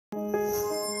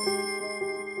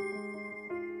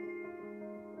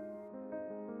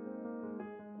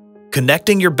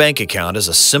Connecting your bank account is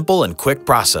a simple and quick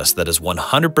process that is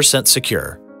 100%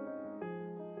 secure.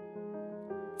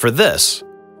 For this,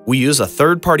 we use a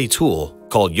third-party tool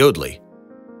called Yodlee.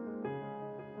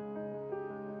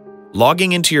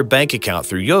 Logging into your bank account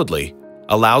through Yodlee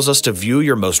allows us to view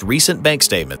your most recent bank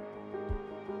statement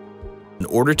in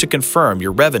order to confirm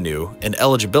your revenue and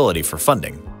eligibility for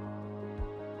funding.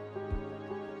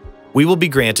 We will be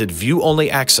granted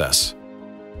view-only access,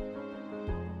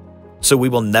 so we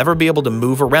will never be able to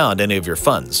move around any of your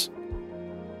funds.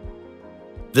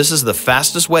 This is the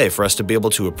fastest way for us to be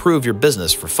able to approve your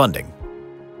business for funding.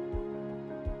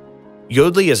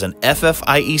 Yodlee is an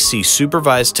FFIEC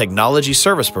supervised technology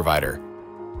service provider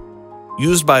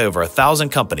used by over 1,000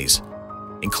 companies,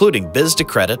 including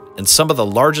Biz2Credit and some of the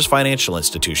largest financial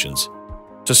institutions,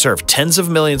 to serve tens of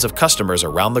millions of customers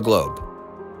around the globe.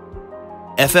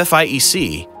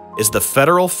 FFIEC is the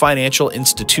Federal Financial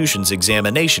Institutions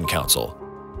Examination Council,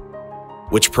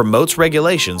 which promotes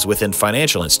regulations within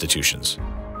financial institutions.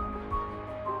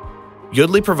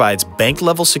 Yodlee provides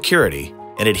bank-level security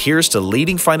and adheres to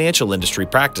leading financial industry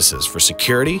practices for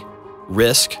security,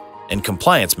 risk, and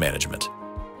compliance management.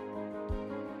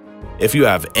 If you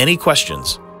have any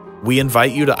questions, we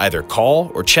invite you to either call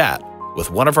or chat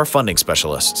with one of our funding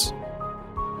specialists.